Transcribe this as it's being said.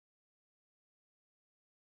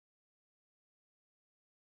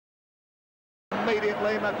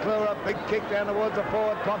immediately. McClure, a big kick down towards the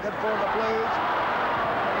forward pocket for the Blues.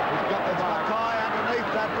 He's got the McKay underneath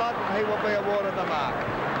that lot, and he will be awarded the mark.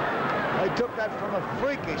 They took that from a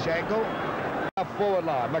freakish angle. Forward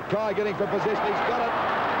line. McKay getting for position. He's got it.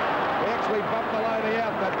 He actually bumped Maloney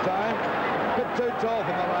out that time. A bit too tall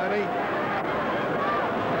for Maloney.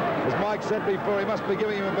 As Mike said before, he must be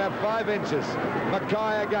giving him about 5 inches.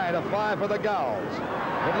 McKay again, a 5 for the goals.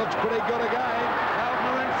 It looks pretty good again. Carlton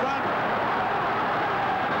are in front.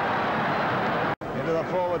 Into the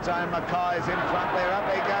forward zone. McKay's in front there. Up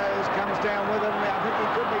he goes. Comes down with him. I think he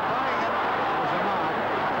could be playing it. It was a mark.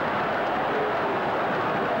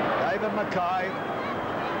 David McKay,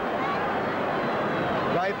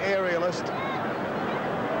 great aerialist.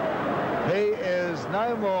 He is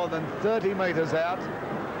no more than 30 metres out,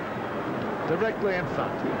 directly in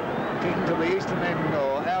front. Kicking to the eastern end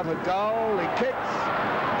or out of goal. He kicks,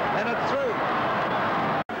 and it's through.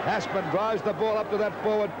 Aspen drives the ball up to that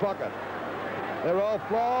forward pocket. They're all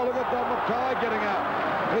floor. Look at McKay getting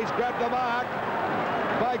up. He's grabbed the mark.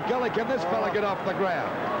 By golly, can this fella get off the ground?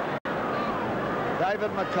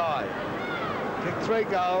 David McKay kicked 3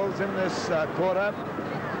 goals in this quarter.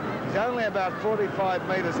 He's only about 45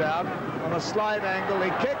 metres out on a slight angle.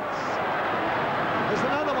 He kicks. There's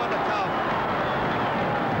another one to come.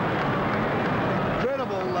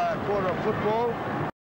 Incredible quarter of football.